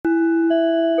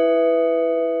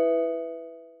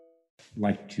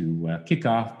like to kick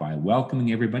off by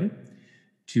welcoming everybody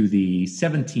to the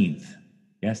 17th,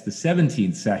 yes, the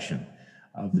 17th session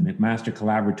of the McMaster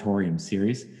Collaboratorium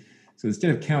series. So instead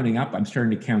of counting up, I'm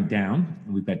starting to count down.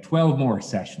 We've got 12 more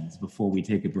sessions before we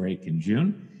take a break in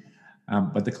June.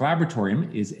 But the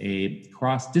Collaboratorium is a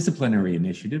cross-disciplinary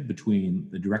initiative between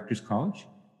the Directors College,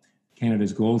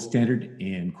 Canada's gold standard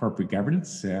in corporate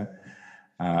governance,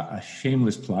 a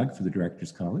shameless plug for the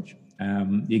Directors College,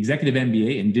 the Executive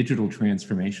MBA in Digital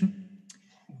Transformation,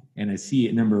 and I see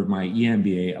a number of my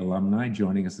EMBA alumni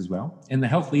joining us as well, and the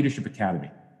Health Leadership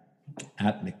Academy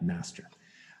at McMaster.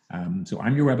 So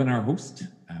I'm your webinar host,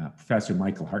 Professor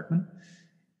Michael Hartmann,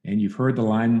 and you've heard the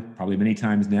line probably many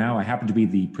times now. I happen to be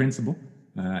the principal,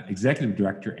 executive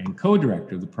director, and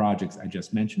co-director of the projects I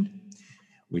just mentioned,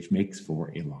 which makes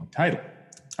for a long title.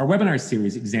 Our webinar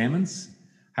series examines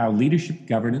how leadership,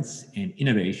 governance, and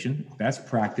innovation, best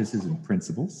practices and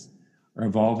principles are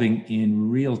evolving in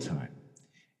real time,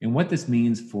 and what this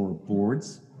means for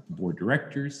boards, board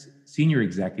directors, senior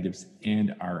executives,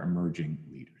 and our emerging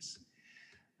leaders.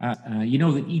 You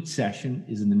know that each session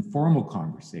is an informal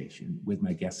conversation with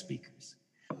my guest speakers,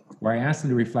 where I ask them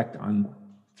to reflect on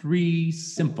three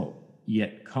simple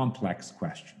yet complex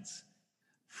questions.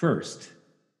 First,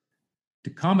 to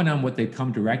comment on what they've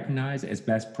come to recognize as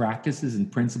best practices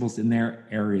and principles in their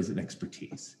areas of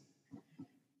expertise.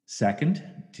 Second,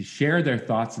 to share their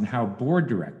thoughts on how board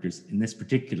directors in this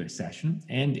particular session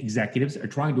and executives are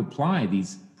trying to apply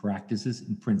these practices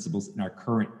and principles in our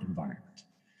current environment.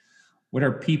 What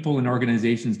are people and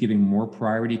organizations giving more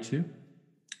priority to,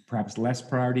 perhaps less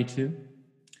priority to?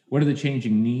 What are the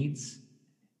changing needs?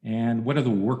 And what are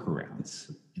the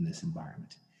workarounds in this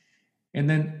environment? And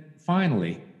then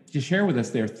finally, to share with us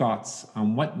their thoughts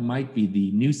on what might be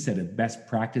the new set of best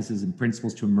practices and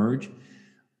principles to emerge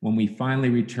when we finally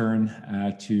return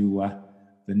to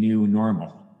the new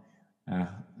normal.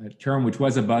 A term which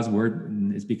was a buzzword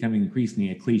and is becoming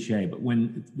increasingly a cliche, but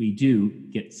when we do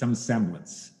get some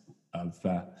semblance of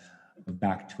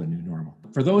back to a new normal.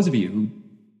 For those of you who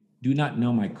do not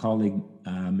know my colleague,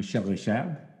 Michelle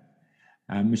Richard,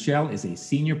 Michelle is a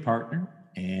senior partner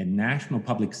and national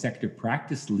public sector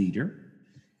practice leader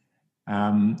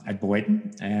at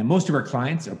Boyden, and most of our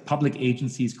clients are public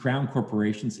agencies, crown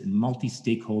corporations, and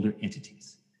multi-stakeholder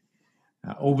entities.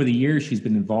 Over the years, she's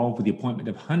been involved with the appointment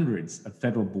of hundreds of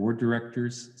federal board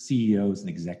directors, CEOs, and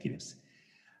executives.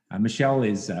 Michelle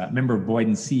is a member of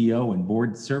Boyden's CEO and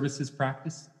board services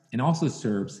practice, and also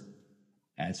serves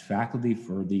as faculty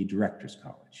for the Directors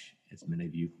College, as many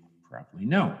of you probably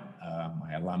know,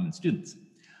 my alum and students.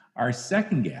 Our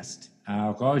second guest,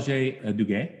 Roger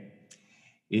Duguay,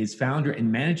 is founder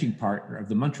and managing partner of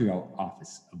the Montreal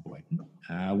office of Boyden,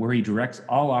 where he directs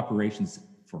all operations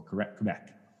for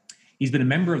Quebec. He's been a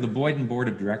member of the Boyden Board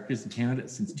of Directors in Canada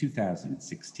since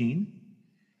 2016.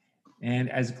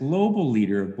 And as global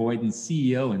leader of Boyden's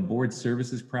CEO and board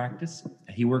services practice,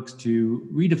 he works to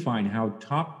redefine how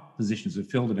top positions are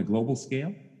filled on a global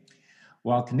scale,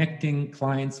 while connecting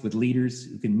clients with leaders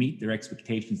who can meet their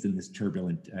expectations in this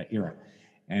turbulent era.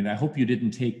 And I hope you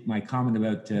didn't take my comment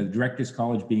about the Directors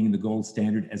College being the gold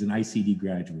standard as an ICD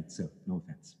graduate, so no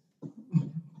offense.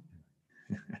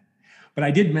 But I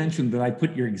did mention that I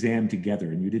put your exam together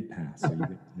and you did pass. So you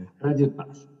did, I did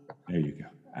pass. There you go.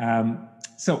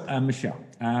 Michelle,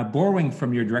 borrowing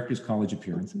from your Directors College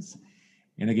appearances,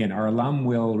 and again, our alum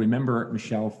will remember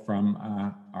Michelle from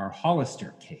our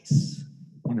Hollister case,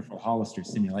 wonderful Hollister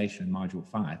simulation in Module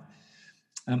 5.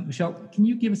 Michelle, can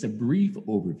you give us a brief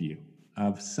overview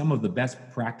of some of the best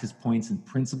practice points and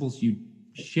principles you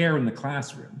share in the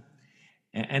classroom,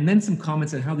 and then some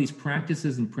comments on how these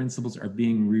practices and principles are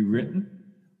being rewritten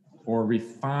or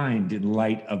refined in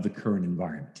light of the current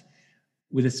environment,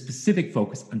 with a specific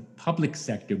focus on public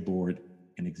sector board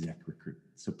and exec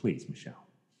recruitment. So please, Michelle.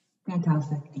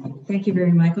 Fantastic. Thank you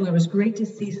very much, Michael. It was great to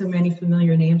see so many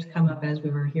familiar names come up as we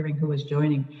were hearing who was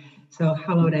joining. So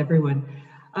hello to everyone.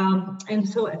 And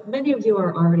so many of you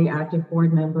are already active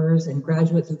board members and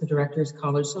graduates of the Directors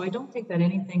College. So I don't think that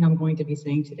anything I'm going to be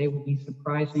saying today will be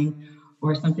surprising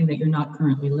or something that you're not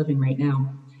currently living right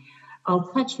now. I'll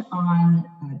touch on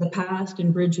the past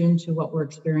and bridge into what we're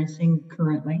experiencing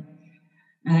currently.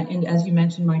 And as you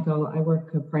mentioned, Michael, I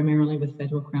work primarily with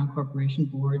federal crown corporation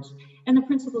boards, and the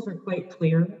principles are quite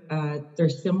clear. They're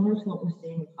similar to what we're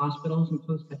seeing with hospitals and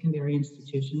post-secondary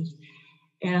institutions.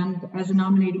 And as a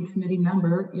nominating committee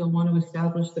member, you'll want to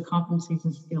establish the competencies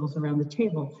and skills around the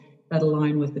table that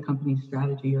align with the company's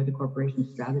strategy or the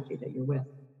corporation's strategy that you're with.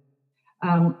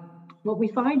 What we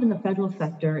find in the federal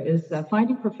sector is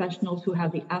finding professionals who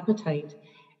have the appetite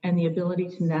and the ability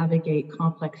to navigate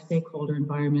complex stakeholder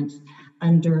environments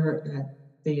under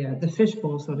the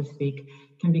fishbowl, so to speak,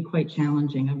 can be quite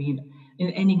challenging. I mean,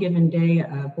 in any given day,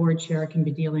 a board chair can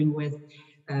be dealing with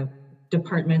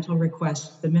departmental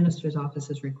requests, the minister's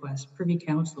office's requests, privy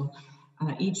council,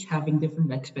 each having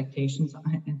different expectations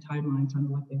and timelines on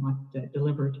what they want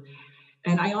delivered.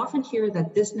 And I often hear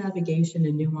that this navigation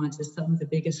and nuance is some of the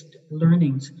biggest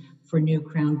learnings for new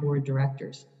Crown board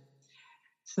directors.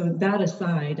 So that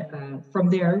aside, from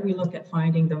there, we look at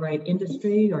finding the right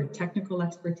industry or technical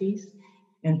expertise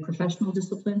and professional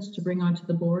disciplines to bring onto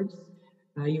the boards.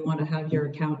 You want to have your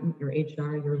accountant, your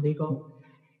HR, your legal,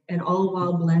 and all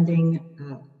while blending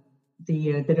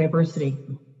the diversity.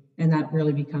 And that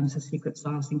really becomes a secret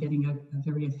sauce in getting a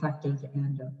very effective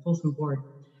and fulsome board.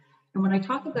 And when I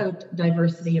talk about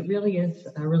diversity, it really is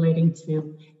relating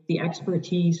to the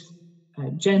expertise,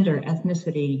 gender,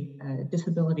 ethnicity,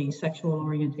 disability, sexual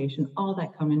orientation, all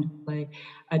that come into play,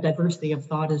 a diversity of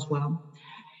thought as well.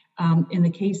 In the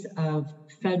case of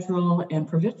federal and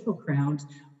provincial crowns,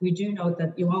 we do note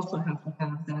that you also have to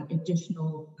have that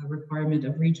additional requirement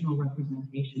of regional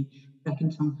representation that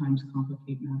can sometimes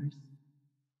complicate matters.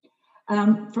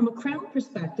 From a Crown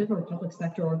perspective or public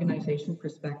sector organization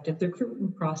perspective, the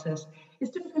recruitment process is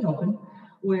typically open,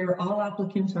 where all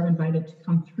applicants are invited to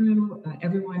come through,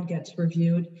 everyone gets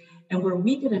reviewed, and where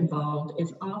we get involved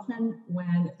is often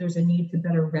when there's a need to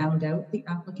better round out the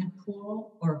applicant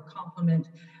pool or complement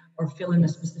or fill in a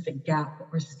specific gap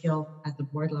or skill at the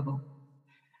board level.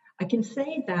 I can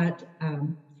say that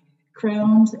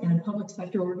Crowns and public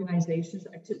sector organizations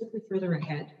are typically further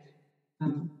ahead.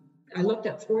 I looked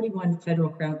at 41 federal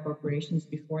Crown corporations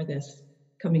before this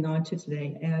coming on to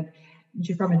today, and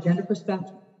from a gender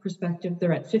perspective,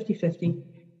 they're at 50-50.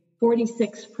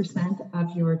 46%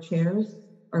 of your chairs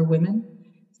are women,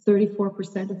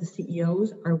 34% of the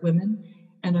CEOs are women,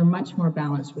 and they're much more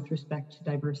balanced with respect to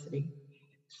diversity.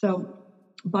 So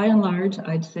by and large,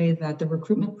 I'd say that the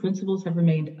recruitment principles have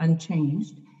remained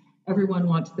unchanged. Everyone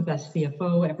wants the best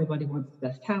CFO, everybody wants the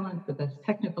best talent, the best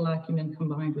technical acumen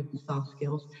combined with the soft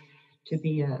skills to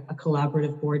be a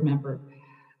collaborative board member.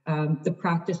 The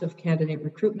practice of candidate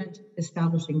recruitment,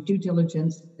 establishing due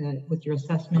diligence with your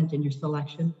assessment and your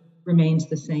selection remains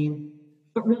the same.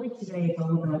 But really today, it's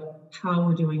all about how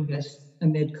we're doing this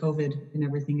amid COVID and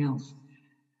everything else.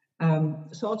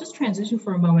 So I'll just transition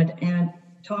for a moment and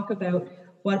talk about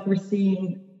what we're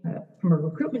seeing from a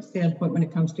recruitment standpoint when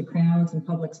it comes to Crowns and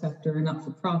public sector and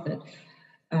not-for-profit.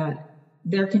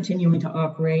 They're continuing to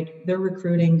operate, they're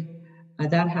recruiting.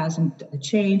 That hasn't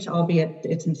changed, albeit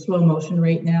it's in slow motion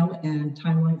right now and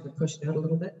timelines are pushed out a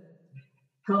little bit.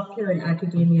 Healthcare and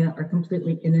academia are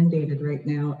completely inundated right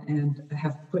now and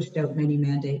have pushed out many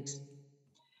mandates.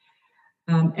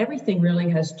 Everything really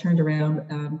has turned around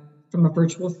from a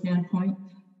virtual standpoint.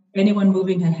 Anyone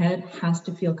moving ahead has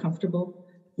to feel comfortable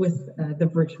with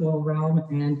the virtual realm,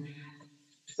 and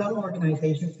some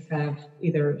organizations have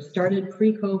either started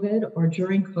pre-COVID or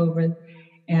during COVID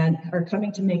and are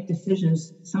coming to make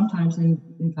decisions, sometimes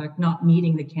in fact not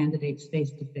meeting the candidates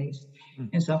face to face.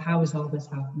 And so how is all this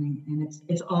happening? And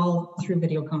it's all through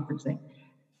video conferencing.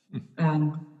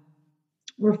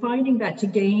 We're finding that to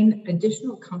gain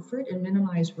additional comfort and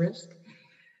minimize risk,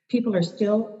 people are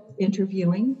still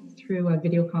interviewing through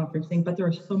video conferencing, but there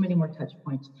are so many more touch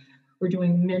points. We're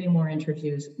doing many more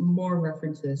interviews, more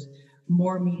references,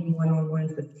 more meeting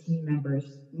one-on-ones with team members,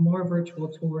 more virtual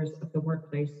tours of the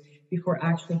workplace before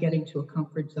actually getting to a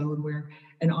comfort zone where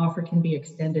an offer can be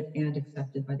extended and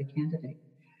accepted by the candidate.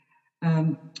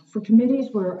 For committees,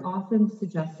 we're often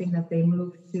suggesting that they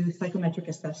move to psychometric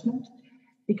assessment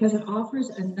because it offers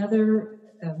another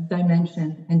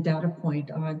dimension and data point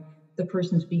on the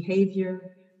person's behavior,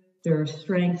 their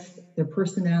strengths, their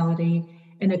personality,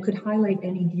 and it could highlight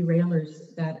any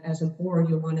derailers that as a board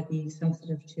you'll want to be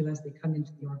sensitive to as they come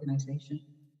into the organization.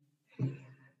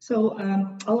 So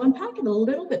I'll unpack it a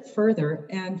little bit further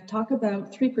and talk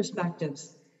about three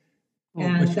perspectives.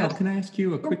 Michelle, can I ask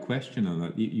you a quick question on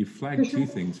that? You flagged two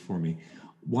things for me.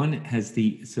 One has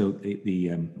the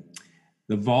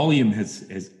volume has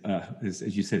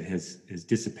as you said has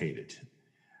dissipated.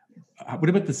 What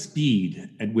about the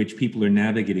speed at which people are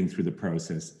navigating through the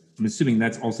process? I'm assuming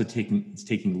that's also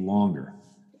taking longer.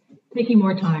 Taking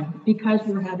more time because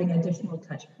we're having additional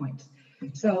touch points.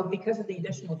 So because of the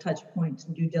additional touch points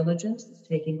and due diligence, it's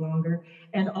taking longer.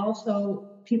 And also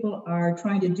people are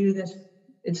trying to do this,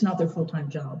 it's not their full-time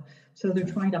job. So they're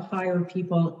trying to hire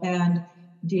people and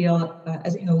deal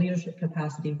as in a leadership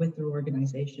capacity with their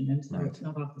organization. And so It's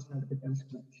not off the side of the desk,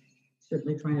 but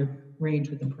certainly trying to range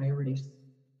with the priorities.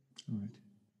 All right,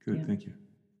 good, thank you.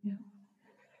 Yeah.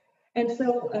 And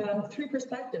so 3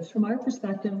 perspectives. From our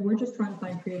perspective, we're just trying to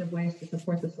find creative ways to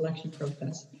support the selection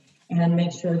process and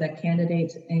make sure that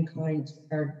candidates and clients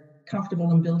are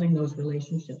comfortable in building those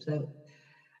relationships out.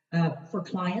 For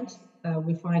clients,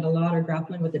 we find a lot are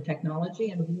grappling with the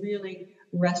technology and really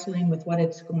wrestling with what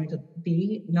it's going to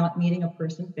be, not meeting a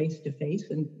person face to face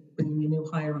and bringing a new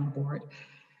hire on board.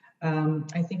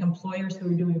 I think employers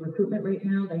who are doing recruitment right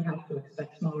now, they have to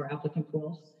expect smaller applicant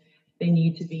pools. They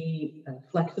need to be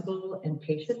flexible and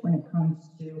patient when it comes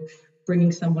to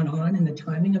bringing someone on and the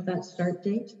timing of that start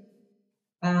date.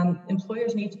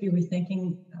 Employers need to be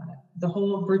rethinking the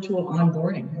whole virtual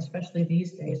onboarding, especially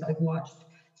these days. I've watched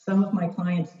some of my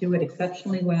clients do it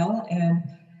exceptionally well, and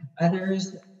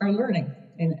others are learning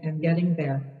and getting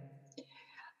there.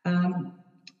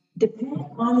 Depending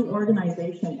on the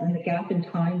organization and the gap in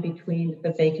time between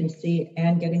the vacancy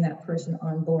and getting that person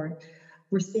on board,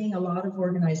 we're seeing a lot of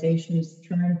organizations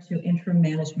turn to interim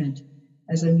management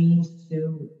as a means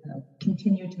to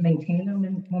continue to maintain their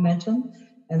momentum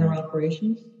and their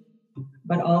operations,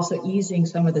 but also easing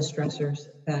some of the stressors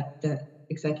that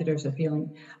executives are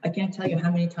feeling. I can't tell you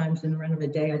how many times in the run of a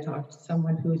day I talk to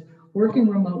someone who's working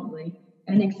remotely,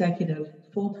 an executive,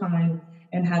 full-time,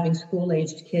 and having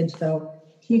school-aged kids. So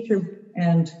teacher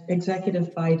and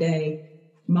executive by day,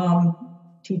 mom,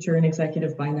 teacher and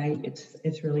executive by night.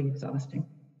 It's really exhausting.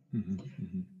 Mm-hmm,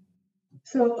 mm-hmm.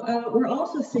 So we're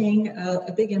also seeing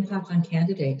a big impact on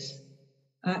candidates.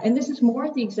 And this is more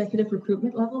at the executive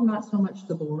recruitment level, not so much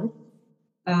the board.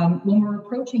 When we're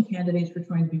approaching candidates, we're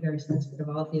trying to be very sensitive,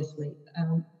 obviously.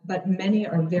 But many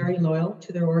are very loyal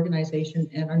to their organization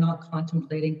and are not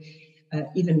contemplating,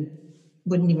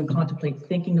 wouldn't even contemplate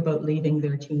thinking about leaving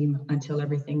their team until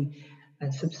everything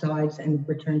subsides and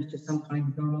returns to some kind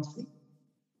of normalcy.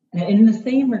 And in the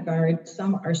same regard,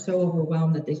 some are so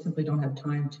overwhelmed that they simply don't have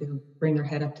time to bring their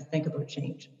head up to think about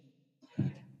change.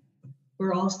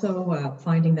 We're also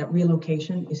finding that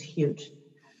relocation is huge.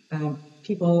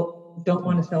 People don't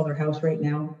want to sell their house right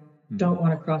now, don't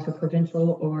want to cross a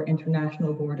provincial or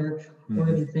international border, or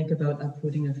even think about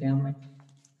uprooting a family.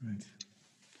 Right.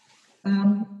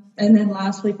 And then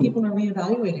lastly, people are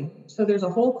reevaluating. So there's a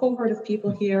whole cohort of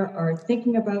people here are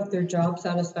thinking about their job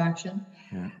satisfaction,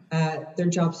 their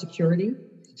job security.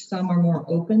 Some are more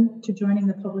open to joining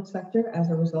the public sector as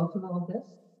a result of all of this.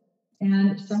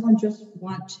 And some just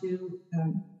want to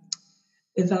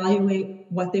evaluate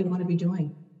what they want to be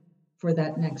doing for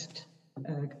that next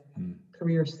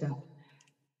career step.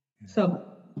 So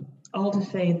all to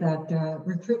say that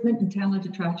recruitment and talent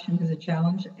attraction is a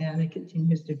challenge, and it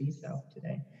continues to be so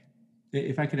today.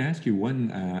 If I could ask you one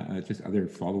just other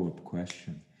follow-up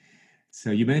question. So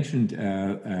you mentioned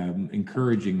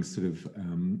encouraging sort of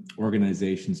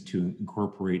organizations to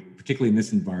incorporate, particularly in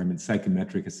this environment,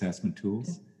 psychometric assessment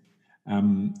tools.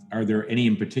 Are there any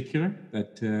in particular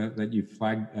that you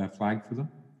flagged for them?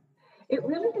 It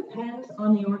really depends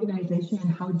on the organization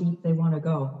and how deep they want to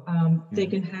go. They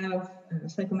can have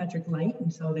psychometric light,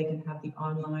 and so they can have the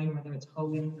online, whether it's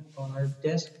Hogan or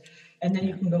DISC, and then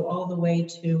you can go all the way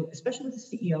to, especially with the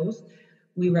CEOs,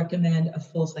 we recommend a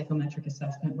full psychometric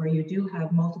assessment where you do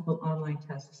have multiple online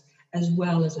tests as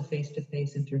well as a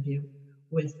face-to-face interview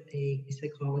with a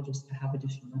psychologist to have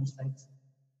additional insights.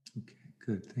 Okay,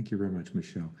 good. Thank you very much,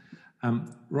 Michelle.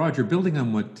 Roger, building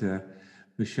on what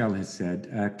Michelle has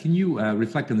said, can you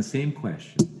reflect on the same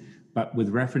question, but with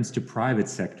reference to private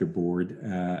sector board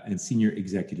and senior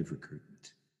executive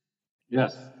recruitment?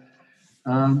 Yes.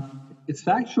 It's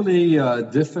actually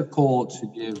difficult to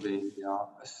give a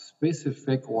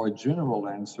specific or general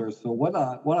answer. So what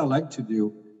I like to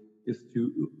do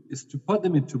is to put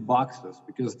them into boxes,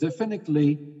 because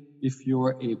definitely if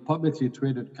you're a publicly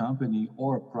traded company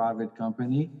or a private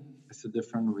company, it's a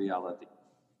different reality.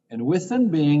 And within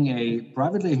being a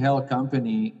privately held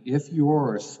company, if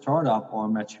you're a startup or a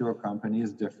mature company,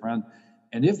 is different.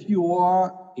 And if you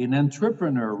are an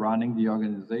entrepreneur running the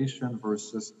organization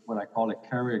versus what I call a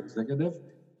career executive,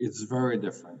 it's very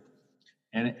different.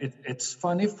 And it's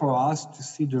funny for us to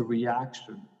see the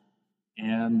reaction.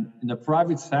 And in the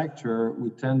private sector, we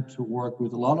tend to work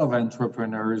with a lot of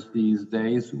entrepreneurs these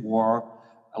days who are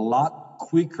a lot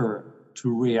quicker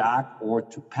to react or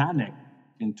to panic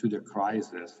into the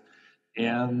crisis.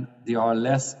 And they are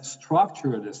less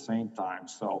structured at the same time.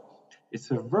 So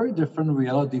it's a very different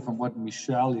reality from what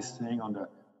Michelle is saying on the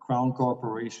Crown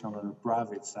Corporation or the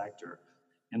private sector.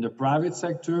 In the private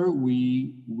sector,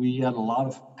 we had a lot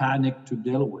of panic to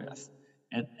deal with.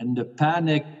 And the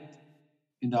panic,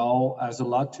 has a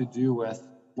lot to do with,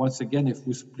 once again, if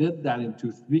we split that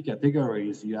into 3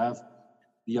 categories, you have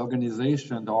the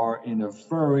organizations that are in a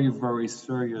very, very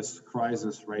serious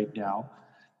crisis right now.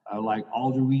 like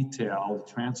all the retail,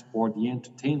 the transport, the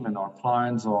entertainment. Our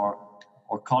clients are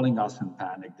calling us in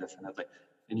panic, definitely.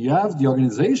 And you have the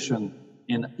organization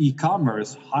in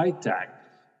e-commerce, high tech,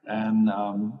 and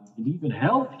even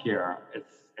healthcare.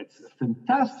 It's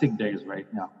fantastic days right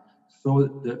now.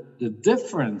 So the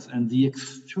difference and the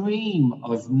extreme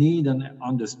of need and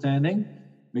understanding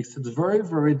makes it very,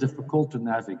 very difficult to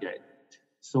navigate.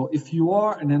 So if you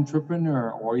are an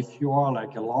entrepreneur or if you are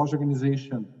like a large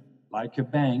organization, like a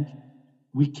bank,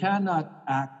 we cannot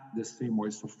act the same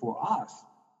way. So for us,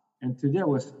 and today I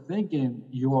was thinking,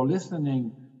 you are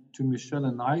listening to Michelle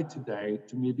and I today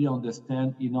to maybe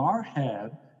understand in our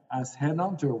head as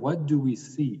headhunter, what do we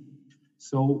see?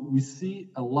 So we see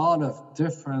a lot of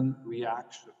different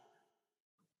reactions.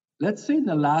 Let's say in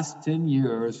the last 10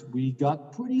 years, we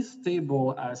got pretty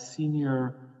stable as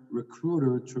senior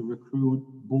recruiter to recruit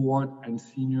board and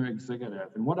senior executive.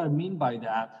 And what I mean by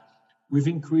that, we've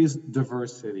increased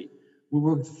diversity. We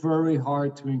worked very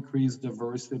hard to increase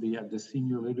diversity at the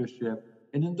senior leadership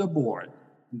and in the board.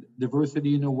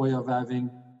 Diversity in a way of having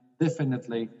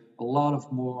definitely a lot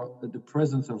of more, the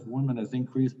presence of women has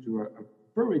increased to a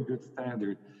very good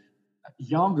standard.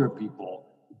 Younger people,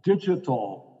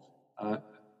 digital,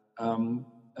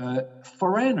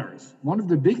 foreigners. One of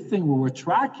the big things we were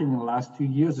tracking in the last 2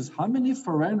 years is how many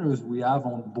foreigners we have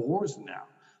on boards now.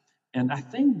 And I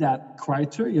think that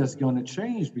criteria is going to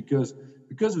change because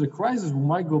of the crisis, we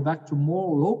might go back to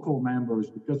more local members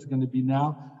because it's going to be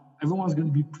now, everyone's going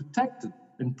to be protected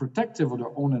and protective of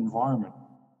their own environment.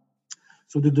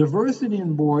 So the diversity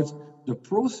in boards, the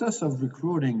process of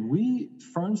recruiting,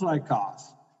 firms like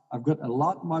us, have got a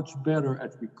lot much better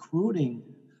at recruiting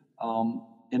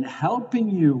and helping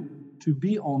you to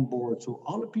be on board. So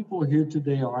all the people here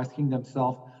today are asking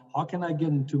themselves, how can I get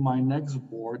into my next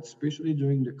board, especially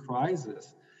during the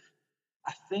crisis?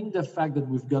 I think the fact that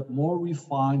we've got more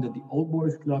refined, that the Old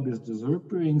Boys Club is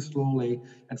disappearing slowly,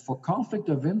 and for conflict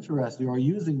of interest, they are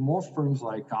using more firms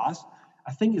like us.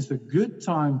 I think it's a good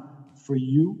time for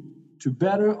you to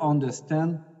better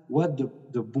understand what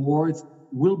the boards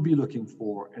will be looking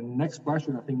for. And next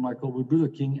question, I think, Michael, we'll be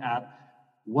looking at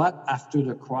what after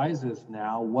the crisis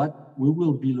now, what we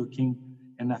will be looking,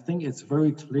 and I think it's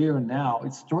very clear now,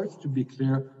 it starts to be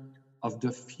clear of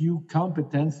the few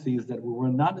competencies that we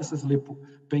were not necessarily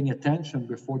paying attention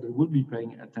before that we'll be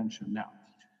paying attention now.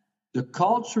 The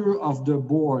culture of the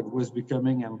board was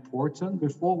becoming important.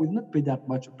 Before, we didn't pay that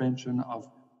much attention of,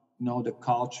 the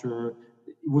culture.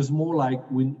 It was more like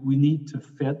we need to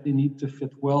fit, they need to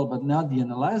fit well, but now the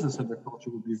analysis of the culture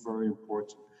will be very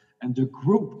important. And the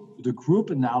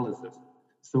group analysis.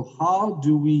 So how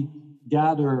do we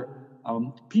gather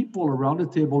people around the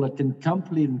table that can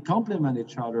complete and complement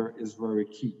each other is very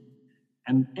key.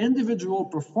 And individual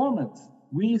performance.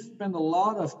 We spent a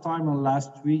lot of time in the last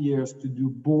 3 years to do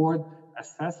board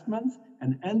assessments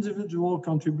and individual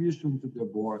contribution to the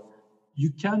board. You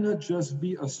cannot just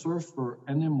be a surfer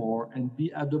anymore and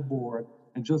be at the board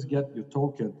and just get your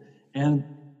token. And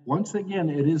once again,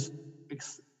 it is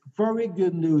very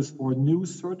good news for new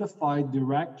certified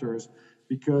directors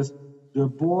because the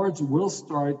boards will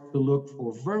start to look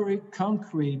for very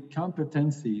concrete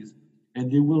competencies,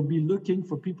 and they will be looking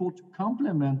for people to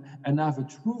complement and have a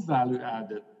true value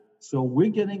added. So we're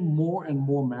getting more and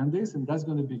more mandates, and that's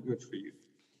going to be good for you.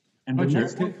 And Roger,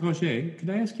 could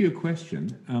I ask you a question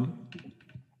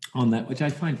on that, which I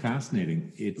find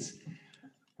fascinating? It's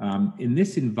in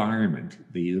this environment,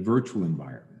 the virtual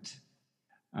environment,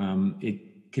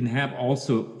 it can have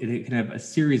a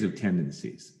series of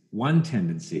tendencies. One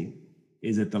tendency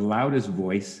is that the loudest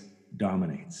voice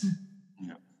dominates.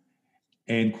 Yeah.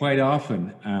 And quite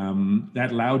often,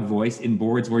 that loud voice in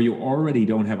boards where you already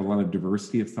don't have a lot of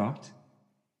diversity of thought,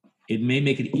 it may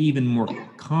make it even more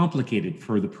complicated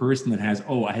for the person that has,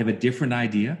 I have a different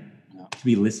idea, to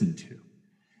be listened to.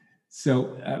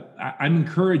 So I'm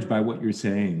encouraged by what you're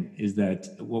saying, is that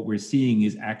what we're seeing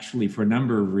is actually, for a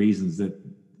number of reasons,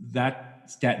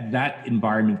 that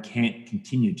environment can't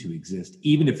continue to exist,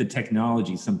 even if the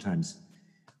technology sometimes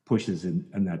pushes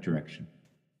in that direction.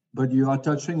 But you are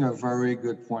touching a very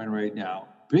good point right now,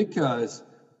 because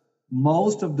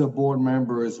most of the board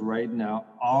members right now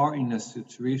are in a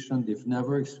situation they've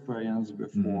never experienced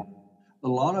before. Mm-hmm. A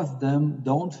lot of them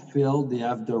don't feel they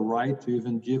have the right to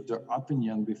even give their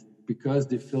opinion because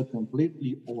they feel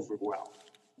completely overwhelmed.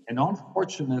 And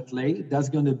unfortunately, that's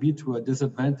going to be to a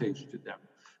disadvantage to them.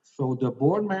 So the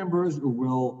board members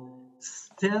will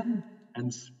stand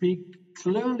and speak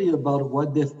clearly about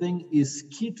what they think is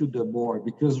key to the board,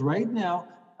 because right now,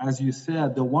 as you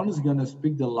said, the one who's going to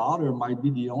speak the louder might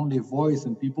be the only voice,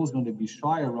 and people's going to be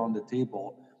shy around the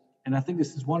table. And I think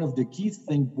this is one of the key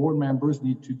things board members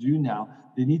need to do now.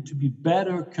 They need to be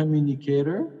better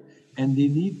communicator, and they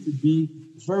need to be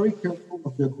very careful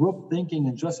of the group thinking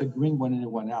and just agreeing with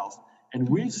anyone else. And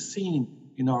we've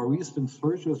seen in our recent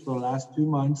searches for the last 2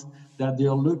 months that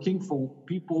they're looking for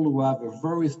people who have a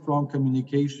very strong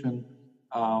communication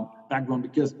background,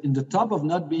 because in the top of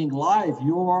not being live,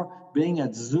 you're being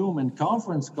at Zoom and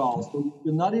conference calls. So if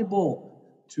you're not able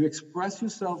to express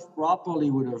yourself properly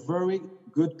with a very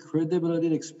good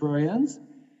credibility experience,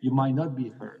 you might not be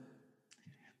heard.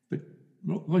 But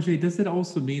Roger, does that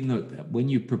also mean that when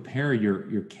you prepare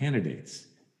your candidates,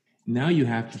 now you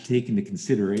have to take into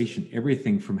consideration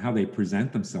everything from how they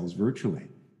present themselves virtually?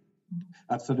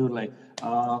 Absolutely.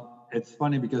 It's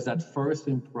funny because that first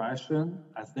impression,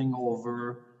 I think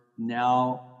over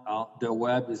now, the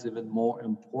web is even more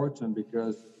important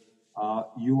because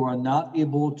you are not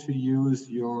able to use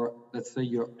your, let's say,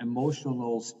 your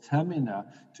emotional stamina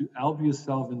to help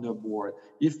yourself in the board.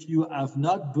 If you have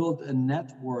not built a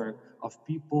network of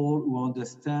people who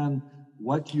understand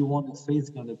what you want to say, it's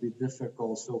going to be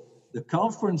difficult. So the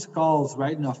conference calls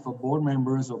right now for board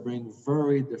members are being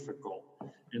very difficult.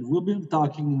 And we'll be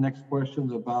talking in the next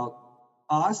questions about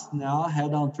us now,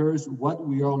 headhunters, what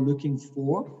we are looking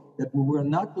for that we were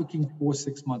not looking for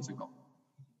 6 months ago.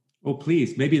 Oh,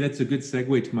 please. Maybe that's a good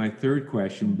segue to my third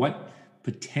question. What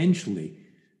potentially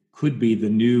could be the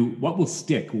new, what will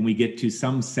stick when we get to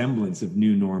some semblance of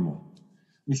new normal?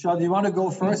 Michelle, do you want to go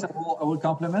first? I will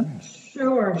compliment.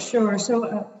 Sure.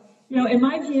 So, in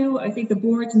my view, I think the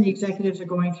boards and the executives are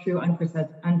going through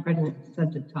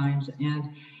unprecedented times, and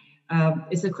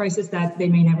it's a crisis that they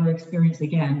may never experience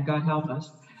again, God help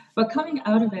us. But coming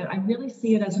out of it, I really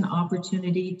see it as an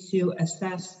opportunity to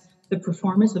assess the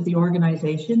performance of the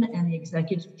organization and the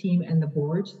executive team and the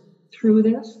boards through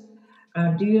this.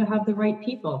 Do you have the right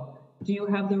people? Do you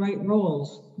have the right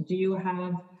roles? Do you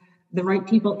have the right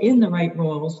people in the right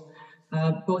roles,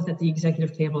 both at the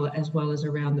executive table as well as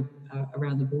around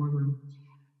the boardroom?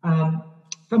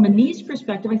 From a needs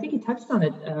perspective, I think you touched on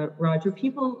it, Roger.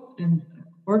 People and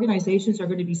organizations are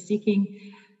going to be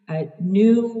seeking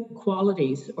new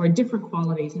qualities or different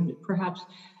qualities, and perhaps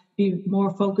be more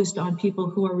focused on people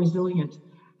who are resilient.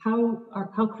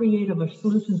 How creative or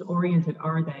solutions oriented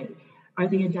are they? Are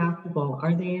they adaptable?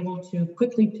 Are they able to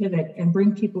quickly pivot and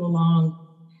bring people along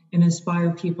and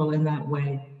inspire people in that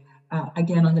way?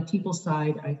 Again, on the people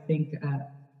side, I think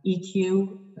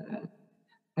EQ,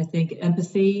 I think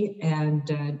empathy and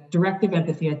directive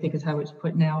empathy, I think is how it's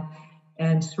put now,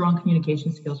 and strong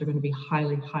communication skills are going to be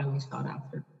highly, highly sought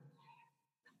after.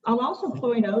 I'll also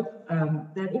point out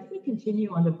that if we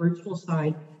continue on the virtual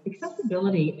side,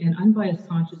 accessibility and unbiased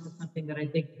conscience is something that I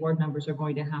think board members are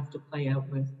going to have to play out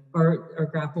with or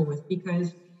grapple with,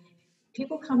 because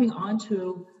people coming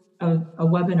onto a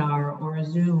webinar or a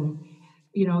Zoom,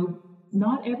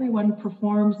 not everyone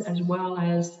performs as well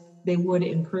as they would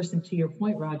in person, to your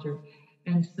point, Roger.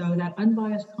 And so that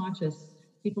unbiased conscious,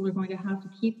 people are going to have to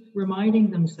keep reminding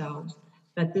themselves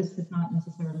that this is not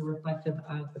necessarily reflective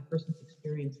of the person's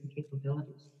experience and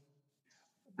capabilities.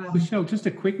 Michelle, just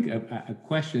a quick a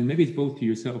question, maybe it's both to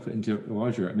yourself and to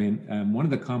Roger. I mean, one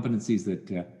of the competencies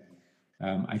that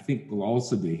I think will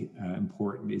also be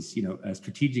important is, a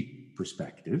strategic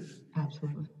perspective.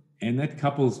 Absolutely. And that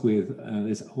couples with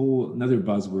this whole another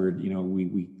buzzword,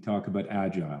 we talk about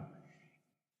agile.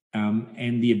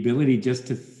 And the ability just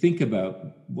to think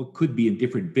about what could be a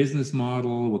different business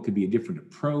model, what could be a different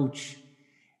approach.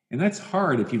 And that's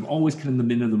hard if you've always kind of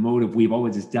been in the mode of we've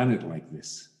always just done it like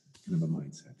this, kind of a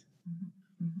mindset.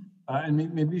 And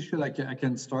maybe I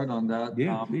can start on that.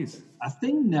 Yeah, please. I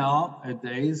think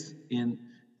nowadays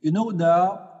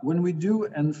when we do,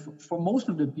 and for most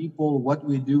of the people, what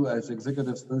we do as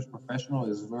executive search professional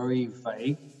is very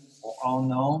vague or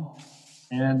unknown.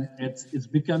 And it's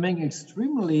becoming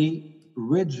extremely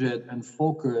rigid and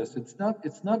focused. It's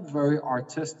not very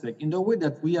artistic in the way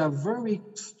that we have very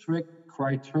strict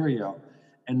criteria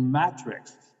and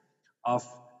metrics of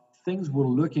things we're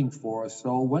looking for.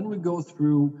 So when we go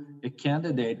through a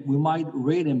candidate, we might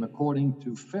rate him according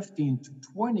to 15 to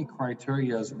 20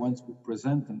 criteria once we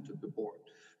present them to the board.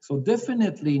 So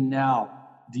definitely now,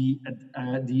 the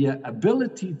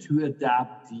ability to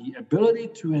adapt, the ability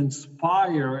to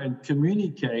inspire and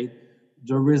communicate,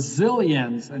 the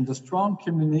resilience and the strong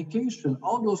communication,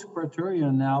 all those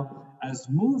criteria now as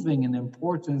moving in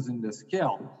importance in the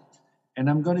scale. And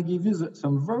I'm going to give you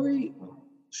some very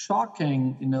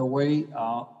shocking, in a way,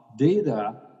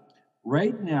 data.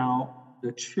 Right now,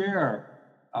 the chair,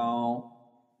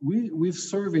 we've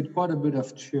surveyed quite a bit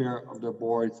of chair of the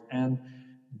boards, and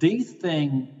they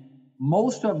think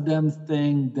most of them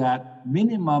think that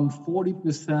minimum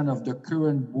 40% of the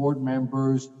current board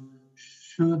members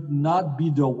should not be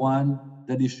the one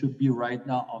that it should be right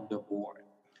now on the board.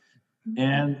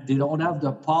 And they don't have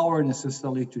the power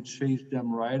necessarily to change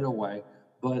them right away,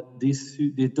 but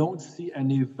they don't see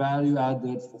any value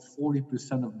added for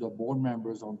 40% of the board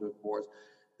members on the boards.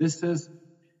 This is,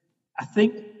 I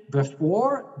think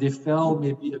before they felt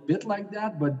maybe a bit like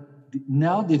that, but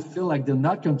now they feel like they're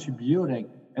not contributing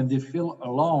and they feel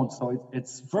alone. So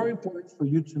it's very important for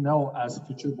you to know as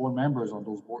future board members on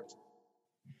those boards.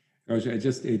 I'm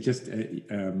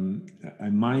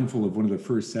mindful of one of the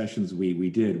first sessions we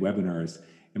did, webinars,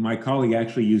 and my colleague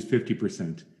actually used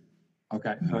 50%.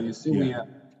 Okay, so you see,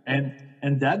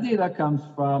 and that data comes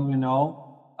from,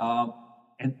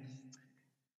 and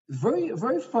very,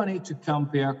 very funny to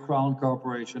compare Crown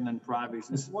Corporation and private.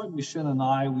 This is why Michelle and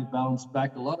we bounce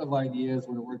back a lot of ideas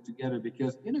when we work together,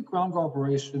 because in a Crown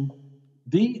Corporation,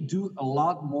 they do a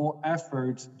lot more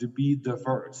efforts to be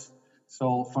diverse.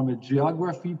 So from a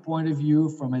geography point of view,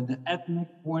 from an ethnic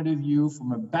point of view,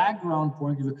 from a background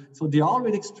point of view, so they're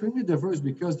already extremely diverse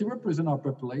because they represent our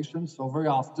population. So very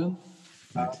often,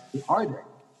 they are there.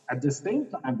 At the same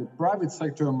time, the private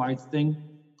sector might think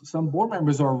some board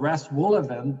members are less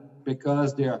relevant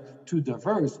because they are too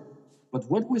diverse. But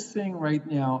what we're seeing right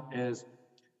now is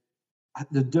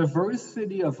the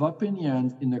diversity of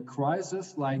opinions in a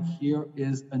crisis like here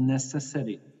is a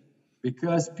necessity,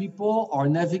 because people are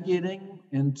navigating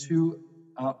into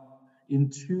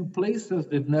places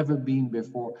they've never been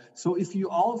before. So if you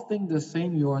all think the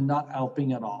same, you are not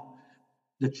helping at all.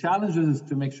 The challenge is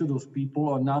to make sure those people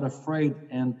are not afraid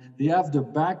and they have the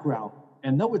background.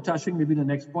 And now we're touching maybe the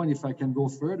next point, if I can go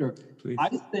further. Please. I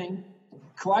think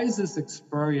crisis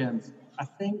experience, I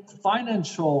think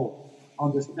financial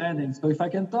understanding. So if I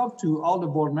can talk to all the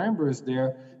board members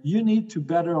there, you need to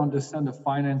better understand the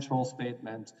financial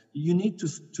statement. You need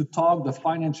to talk the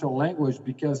financial language,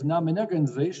 because now in an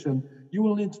organization, you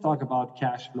will need to talk about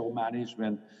cash flow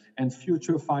management and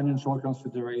future financial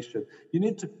consideration. You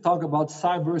need to talk about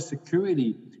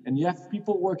cybersecurity, and you have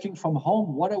people working from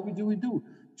home. What do we do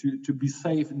to be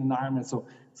safe in the environment? So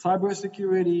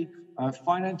cybersecurity,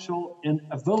 financial, and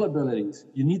availabilities.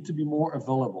 You need to be more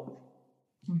available.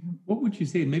 Mm-hmm. What would you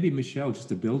say, maybe Michelle, just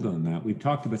to build on that, we've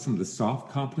talked about some of the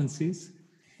soft competencies.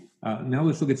 Now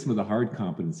let's look at some of the hard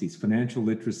competencies: financial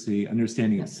literacy,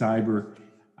 understanding of cyber.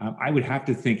 I would have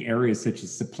to think areas such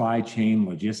as supply chain,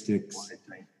 logistics.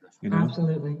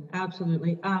 Absolutely.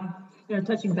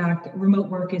 Touching back, remote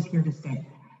work is here to stay.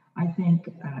 I think,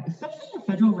 especially in the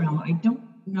federal realm, I don't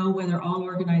know whether all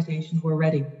organizations were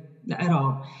ready at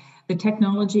all. The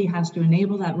technology has to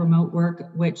enable that remote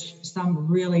work, which some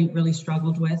really, really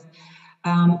struggled with.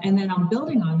 And then on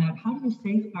building on that, how do we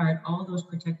safeguard all those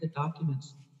protected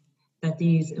documents that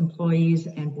these employees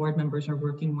and board members are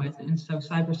working with? And so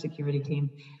cybersecurity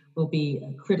team will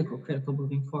be critical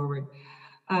moving forward.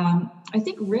 I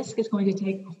think risk is going to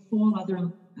take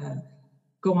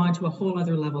go on to a whole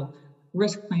other level.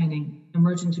 Risk planning,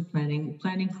 emergency planning,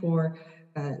 planning for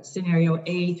scenario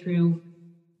A through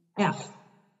F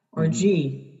or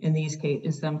G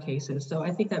in some cases. So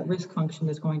I think that risk function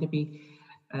is going to be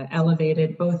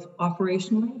elevated both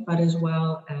operationally, but as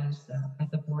well as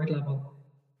at the board level.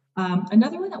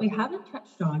 Another one that we haven't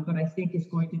touched on, but I think is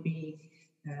going to be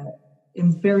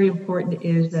very important,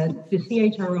 is that the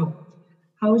CHRO.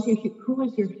 Who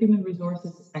is your human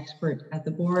resources expert at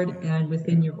the board and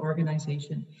within your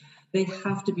organization? They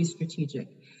have to be strategic.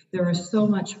 There are so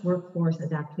much workforce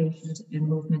adaptations and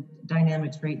movement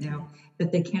dynamics right now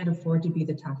that they can't afford to be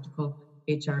the tactical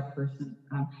HR person.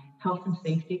 Health and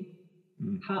safety.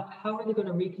 How are they going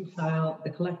to reconcile the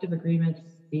collective agreements,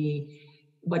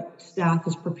 what staff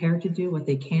is prepared to do, what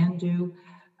they can do,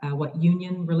 what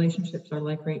union relationships are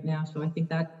like right now? So I think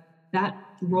that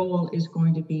role is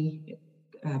going to be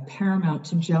paramount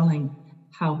to gelling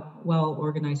how well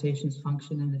organizations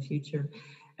function in the future.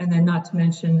 And then not to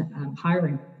mention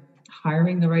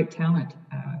hiring the right talent.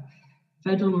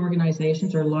 Federal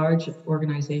organizations or large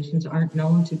organizations aren't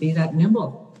known to be that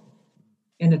nimble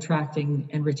in attracting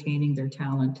and retaining their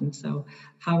talent. And so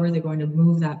how are they going to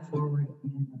move that forward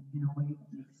in a way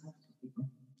that makes sense to people?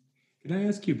 Can I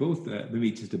ask you both,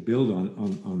 maybe just to build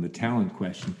on the talent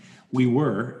question?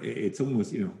 It's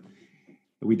almost,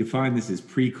 we define this as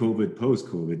pre-COVID,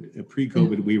 post-COVID.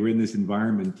 Pre-COVID, we were in this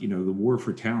environment, the war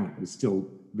for talent was still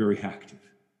very active.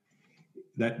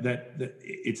 That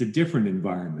it's a different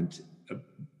environment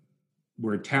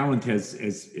where talent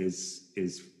is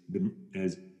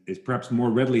perhaps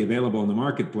more readily available in the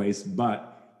marketplace,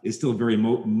 but is still very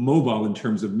mobile in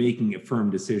terms of making a firm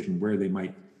decision where they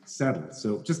might settled.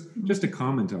 So just a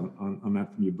comment on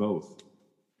that from you both.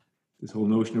 This whole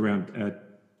notion around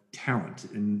talent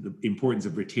and the importance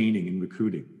of retaining and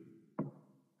recruiting.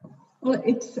 Well,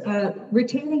 it's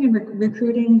retaining and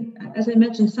recruiting, as I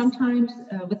mentioned, sometimes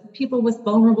with people with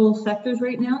vulnerable sectors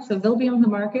right now. So they'll be on the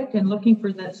market and looking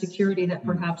for that security that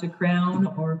perhaps a Crown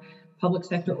or public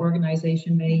sector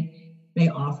organization may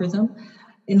offer them.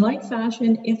 In like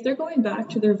fashion, if they're going back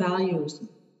to their values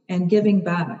and giving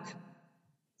back,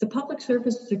 the public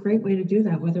service is a great way to do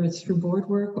that, whether it's through board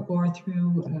work or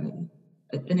through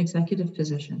an executive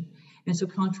position. And so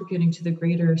contributing to the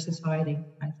greater society,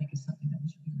 I think, is something that we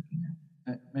should be looking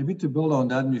at. Maybe to build on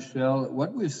that, Michelle,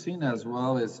 what we've seen as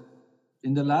well is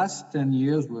in the last 10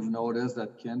 years, we've noticed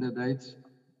that candidates,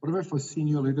 whatever for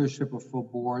senior leadership or for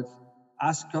boards,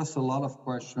 ask us a lot of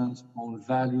questions on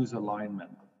values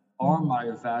alignment. Are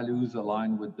my values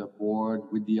aligned with the board,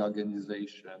 with the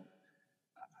organization?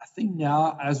 I think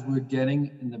now, as we're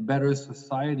getting in the better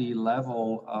society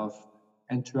level of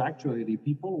interactuality,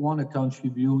 people want to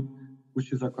contribute,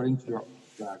 which is according to your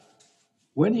feedback.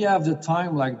 When you have the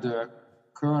time like the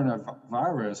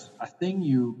coronavirus, I think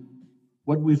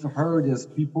what we've heard is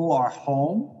people are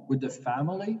home with the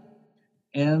family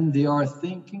and they are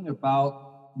thinking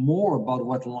more about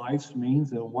what life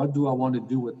means and what do I want to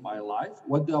do with my life?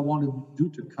 What do I want to do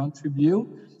to contribute?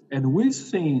 And we've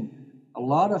seen a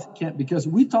lot of because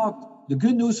the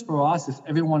good news for us is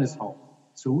everyone is home.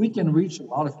 So we can reach a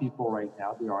lot of people right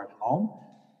now. They are at home.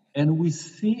 And we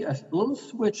see a little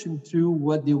switch into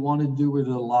what they want to do with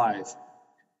their life.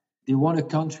 They want to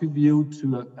contribute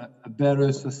to a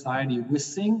better society. We're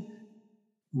seeing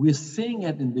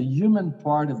it in the human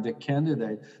part of the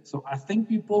candidate. So I think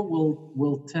people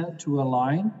will tend to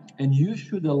align, and you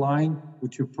should align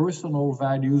with your personal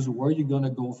values, where you're going to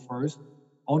go first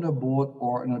on a board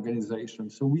or an organization.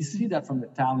 So we see that from the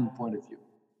talent point of view.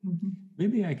 Mm-hmm.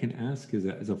 Maybe I can ask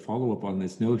as a follow-up on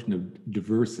this notion of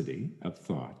diversity of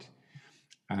thought.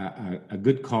 A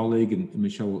good colleague, and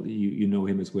Michelle, you know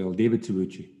him as well, David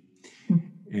Tabucci.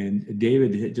 And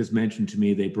David had just mentioned to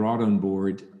me they brought on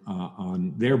board,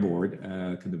 on their board,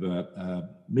 kind of a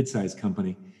mid-sized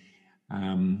company,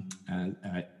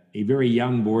 a very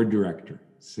young board director.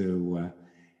 So,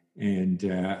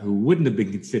 who wouldn't have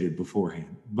been considered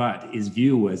beforehand. But his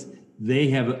view was they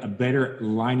have a better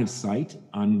line of sight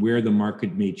on where the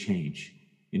market may change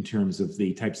in terms of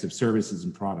the types of services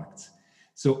and products.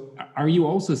 So are you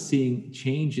also seeing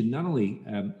change in not only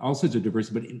all sorts of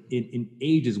diversity, but in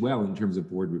age as well in terms of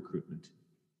board recruitment?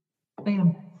 I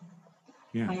am.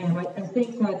 Yeah. I am. I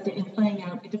think that in playing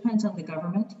out, it depends on the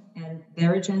government and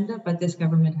their agenda, but this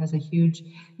government has a huge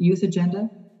youth agenda.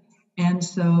 And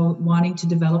so wanting to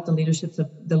develop the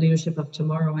leadership of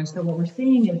tomorrow. And so what we're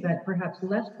seeing is that perhaps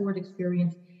less board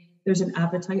experience, there's an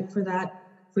appetite for that,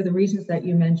 for the reasons that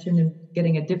you mentioned, and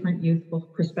getting a different youthful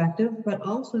perspective, but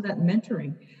also that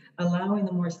mentoring, allowing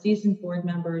the more seasoned board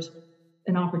members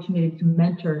an opportunity to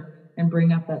mentor and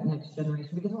bring up that next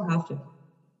generation, because we'll have to.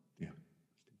 Yeah.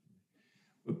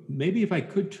 Maybe if I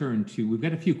could turn to, we've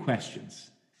got a few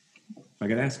questions. If I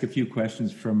could ask a few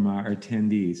questions from our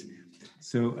attendees.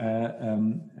 So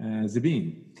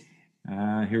Zabine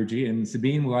Hirji, and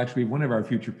Sabine will actually be one of our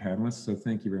future panelists, so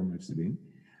thank you very much, Sabine.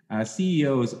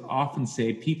 CEOs often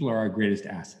say people are our greatest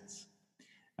assets.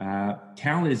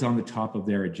 Talent is on the top of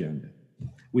their agenda.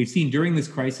 We've seen during this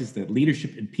crisis that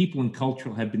leadership and people and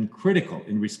culture have been critical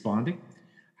in responding.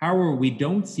 However, we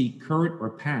don't see current or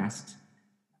past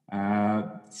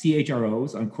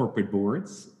CHROs on corporate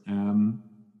boards,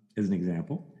 as an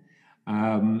example.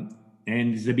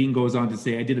 And Zabine goes on to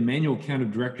say, I did a manual count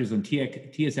of directors on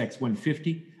TSX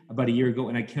 150 about a year ago,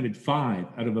 and I counted 5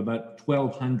 out of about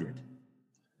 1,200.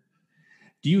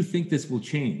 Do you think this will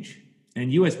change?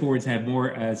 And U.S. boards have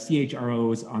more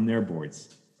CHROs on their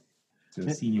boards, so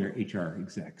senior HR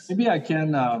execs. Maybe I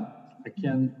can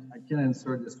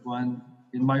insert this one.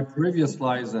 In my previous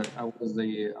slides, I was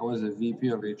a VP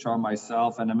of HR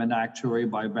myself, and I'm an actuary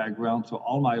by background. So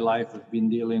all my life, I've been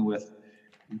dealing with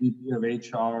VP of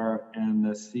HR and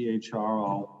the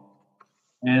CHRO.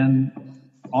 And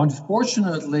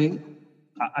unfortunately,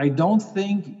 I don't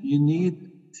think you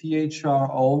need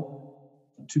CHRO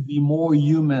to be more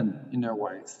human in a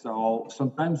way. So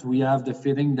sometimes we have the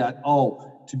feeling that,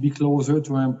 to be closer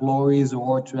to our employees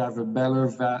or to have a better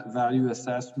value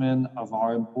assessment of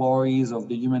our employees, of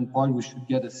the human part, we should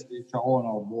get a CHRO on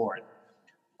our board.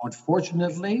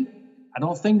 Unfortunately, I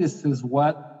don't think this is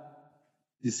what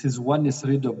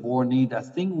necessarily the board needs. I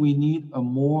think we need a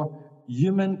more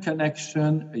human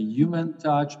connection, a human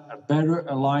touch, a better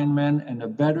alignment, and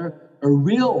a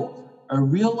real a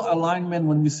real alignment.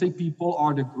 When we say people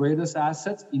are the greatest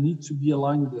assets, it needs to be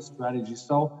aligned with the strategy.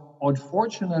 So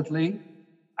unfortunately,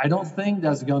 I don't think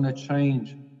that's going to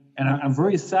change. And I'm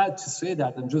very sad to say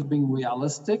that. I'm just being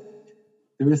realistic.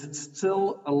 There is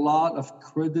still a lot of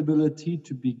credibility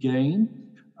to be gained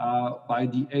by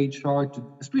the HR,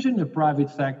 especially in the private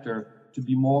sector, to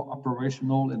be more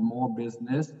operational and more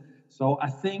business. So I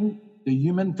think the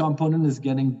human component is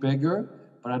getting bigger,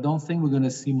 but I don't think we're going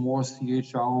to see more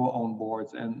CHRO on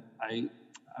boards. And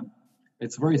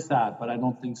it's very sad, but I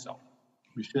don't think so.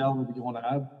 Michelle, what do you want to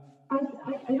add?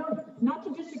 I don't, not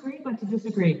to disagree, but to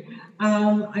disagree.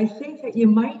 I think that you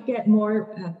might get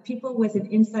more people with an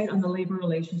insight on the labor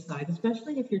relations side,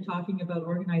 especially if you're talking about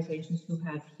organizations who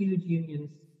have huge unions.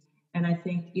 And I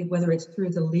think whether it's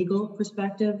through the legal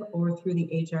perspective or through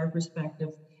the HR perspective,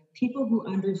 people who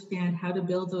understand how to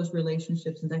build those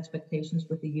relationships and expectations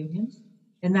with the unions.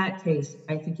 In that case,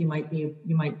 I think you might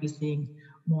be seeing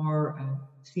more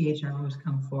CHROs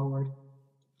come forward.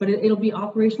 But it'll be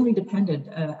operationally dependent.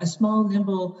 A small,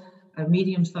 nimble,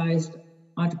 medium-sized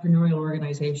entrepreneurial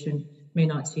organization may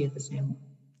not see it the same way.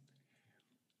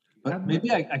 But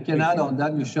maybe I can add on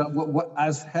that, Michelle.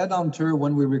 As headhunter,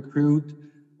 when we recruit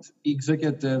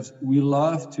executives, we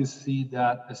love to see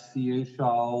that a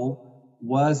CHRO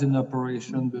was in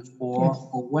operation before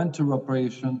or went to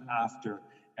operation after.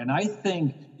 And I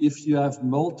think if you have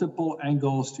multiple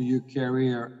angles to your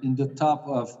career, in the top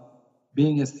of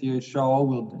being a CHRO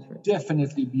will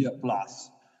definitely be a plus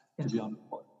to be on the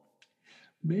board.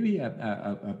 Maybe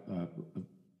a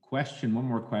question, one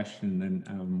more question,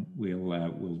 then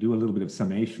we'll do a little bit of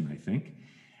summation, I think,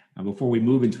 before we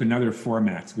move into another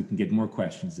format, so we can get more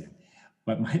questions in.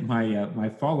 But my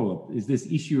follow-up is this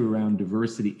issue around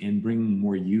diversity and bringing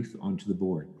more youth onto the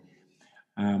board.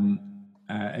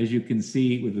 As you can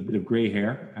see, with a bit of gray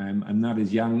hair, I'm not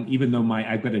as young, even though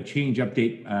I've got a change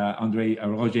update.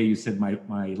 Roger, you said my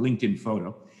LinkedIn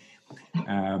photo.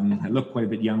 I look quite a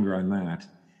bit younger on that.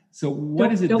 So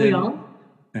what is it? Don't we all?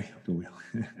 Don't we all?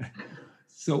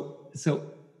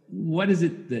 So what is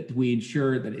it that we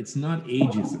ensure that it's not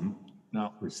ageism,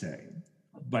 per se,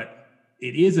 but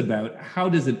it is about how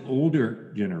does an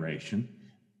older generation,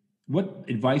 what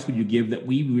advice would you give that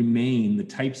we remain the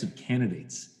types of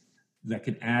candidates that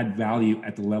can add value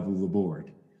at the level of the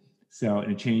board, so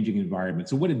in a changing environment?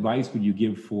 So what advice would you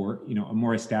give for a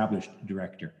more established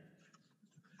director?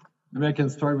 Maybe I can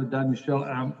start with that,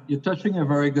 Michelle. You're touching a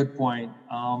very good point.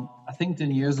 I think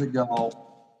 10 years ago,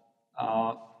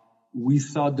 we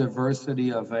saw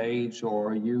diversity of age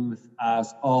or youth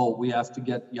as, we have to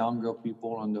get younger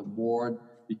people on the board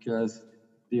because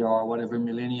they are whatever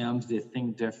millenniums, they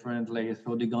think differently,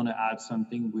 so they're going to add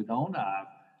something we don't have.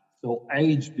 So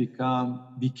age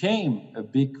became a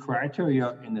big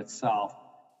criteria in itself.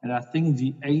 And I think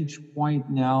the age point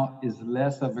now is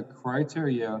less of a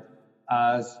criteria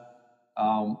as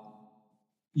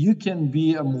you can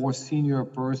be a more senior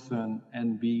person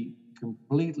and be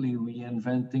completely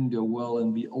reinventing the wheel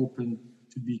and be open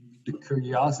to the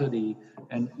curiosity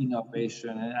and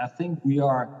innovation. And I think we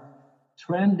are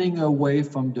trending away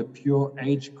from the pure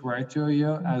age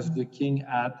criteria as looking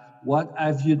at what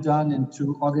have you done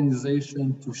into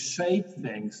organization to shape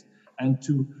things and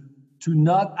to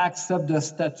not accept the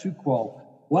statu quo.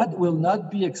 What will not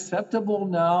be acceptable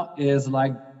now is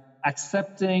like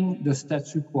accepting the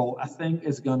statu quo. I think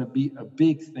is going to be a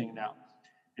big thing now.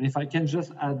 And if I can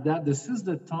just add that, this is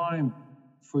the time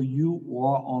for you who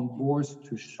are on boards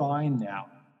to shine now.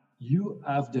 You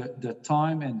have the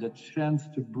time and the chance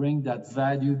to bring that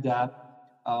value that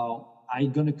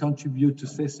I'm going to contribute to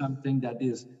say something that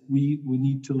is we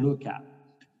need to look at.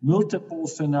 Multiple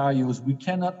scenarios. We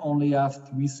cannot only have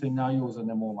 3 scenarios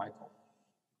anymore, Michael.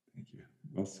 Thank you.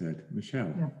 Well said.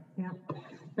 Michelle. Yeah.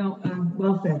 No,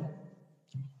 well said.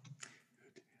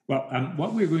 Well,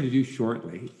 what we're going to do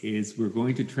shortly is we're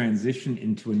going to transition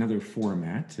into another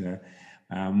format.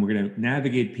 We're going to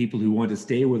navigate people who want to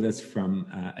stay with us from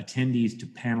attendees to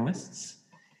panelists,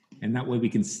 and that way we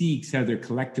can see each other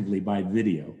collectively by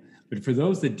video. But for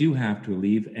those that do have to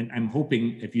leave, and I'm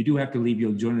hoping if you do have to leave,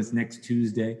 you'll join us next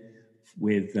Tuesday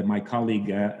with my colleague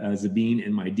Zabine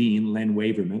and my dean, Len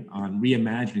Waverman, on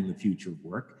reimagining the future of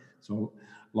work. So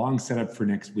long setup for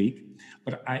next week.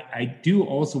 But I do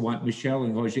also want Michelle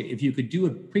and Roger, if you could do a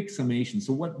quick summation.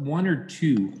 So what 1 or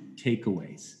 2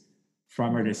 takeaways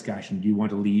from our discussion do you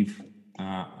want to leave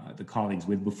the colleagues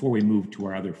with before we move to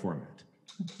our other format?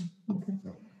 Okay.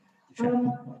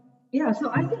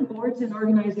 So I think boards and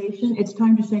organization, it's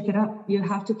time to shake it up. You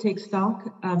have to take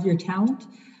stock of your talent,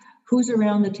 who's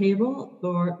around the table,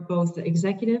 or both the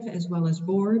executive as well as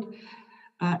board.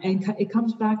 And it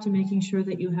comes back to making sure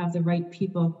that you have the right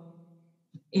people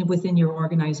within your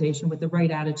organization with the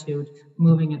right attitude,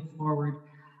 moving it forward.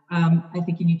 I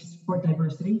think you need to support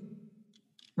diversity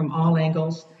from all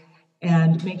angles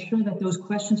and make sure that those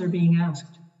questions are being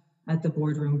asked at the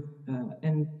boardroom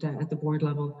and at the board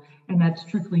level, and that's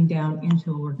trickling down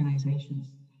into organizations.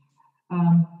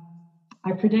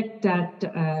 I predict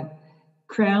that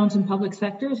crowns and public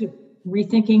sectors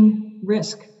rethinking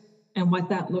risk and what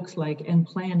that looks like, and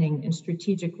planning and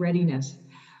strategic readiness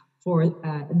for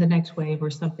the next wave or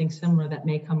something similar that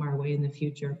may come our way in the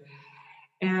future.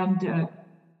 And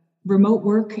remote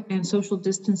work and social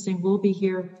distancing will be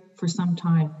here for some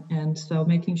time. And so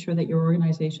making sure that your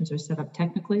organizations are set up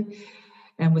technically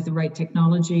and with the right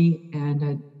technology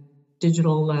and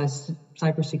digital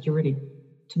cybersecurity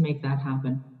to make that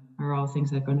happen are all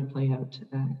things that are going to play out.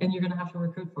 And you're going to have to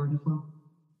recruit for it as well.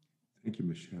 Thank you,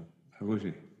 Michelle.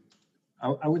 Roger.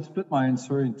 I would split my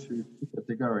answer into two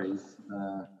categories.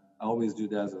 I always do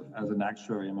that as an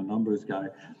actuary. I'm a numbers guy.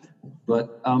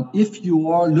 But if you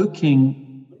are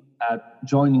looking at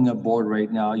joining a board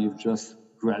right now, you've just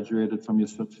graduated from your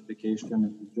certification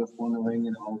and you're just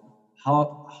wondering,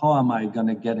 how am I going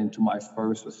to get into my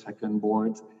first or second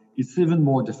board? It's even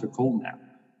more difficult now,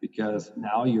 because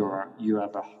now you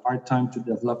have a hard time to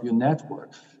develop your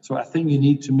network. So I think you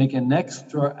need to make an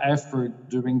extra effort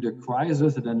during the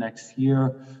crisis of the next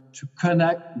year to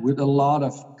connect with a lot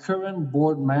of current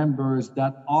board members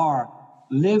that are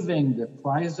living the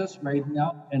crisis right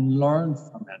now and learn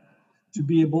from it, to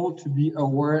be able to be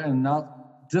aware and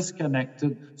not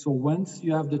disconnected. So once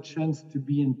you have the chance to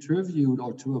be interviewed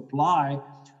or to apply,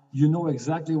 you know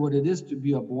exactly what it is to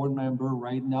be a board member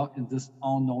right now in this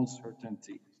unknown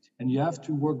certainty. And you have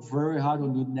to work very hard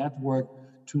on your network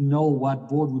to know what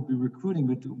board would be recruiting.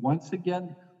 But once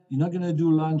again, you're not going to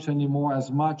do lunch anymore as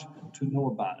much to know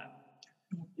about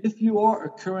it. If you are a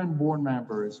current board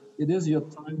member, it is your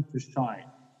time to shine.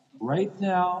 Right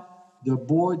now, the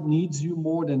board needs you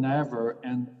more than ever,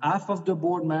 and half of the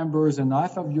board members and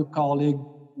half of your colleagues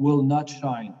will not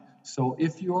shine. So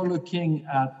if you're looking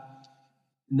at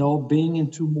being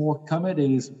into more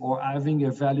committees or having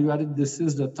a value added, this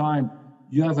is the time.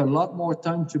 You have a lot more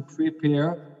time to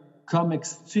prepare, come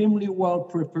extremely well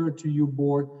prepared to your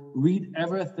board, read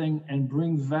everything and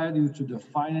bring value to the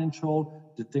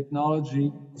financial, the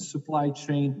technology, the supply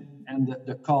chain, and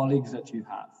the colleagues that you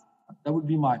have. That would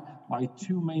be my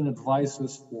two main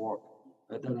advices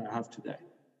that I have today.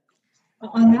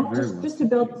 On that, just to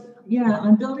build,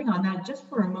 I'm building on that just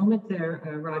for a moment there,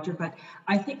 Roger, but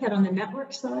I think that on the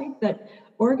network side, that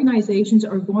organizations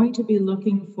are going to be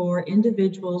looking for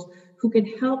individuals who can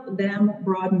help them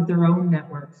broaden their own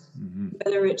networks,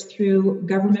 whether it's through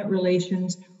government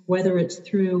relations, whether it's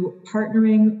through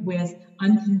partnering with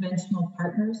unconventional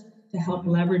partners to help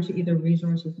leverage either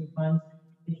resources and funds.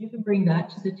 If you can bring that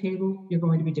to the table, you're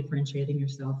going to be differentiating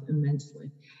yourself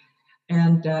immensely.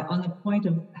 And on the point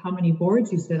of how many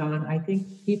boards you sit on, I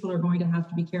think people are going to have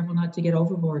to be careful not to get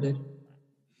overboarded,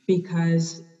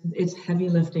 because it's heavy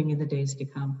lifting in the days to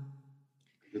come.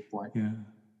 Good point. Yeah.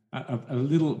 A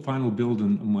little final build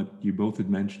on what you both had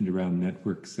mentioned around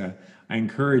networks. I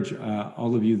encourage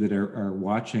all of you that are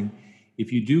watching,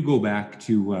 if you do go back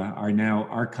to our now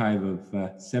archive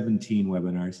of 17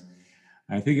 webinars,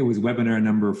 I think it was webinar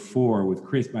number 4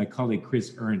 with my colleague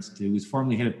Chris Ernst, who was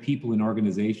formerly head of people and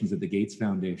organizations at the Gates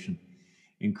Foundation.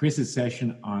 And Chris's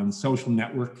session on social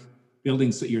network,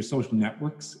 building your social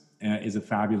networks is a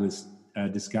fabulous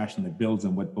discussion that builds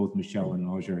on what both Michelle and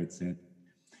Roger had said.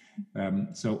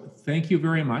 So thank you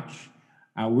very much.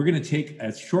 We're going to take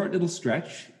a short little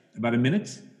stretch, about a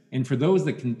minute. And for those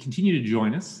that can continue to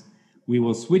join us, we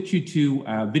will switch you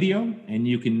to video, and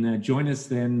you can join us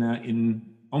then in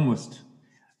almost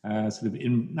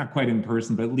not quite in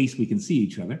person, but at least we can see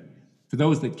each other. For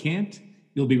those that can't,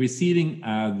 you'll be receiving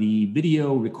the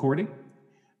video recording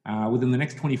within the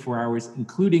next 24 hours,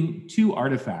 including 2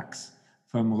 artifacts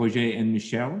from Roger and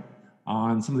Michelle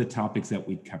on some of the topics that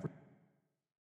we covered.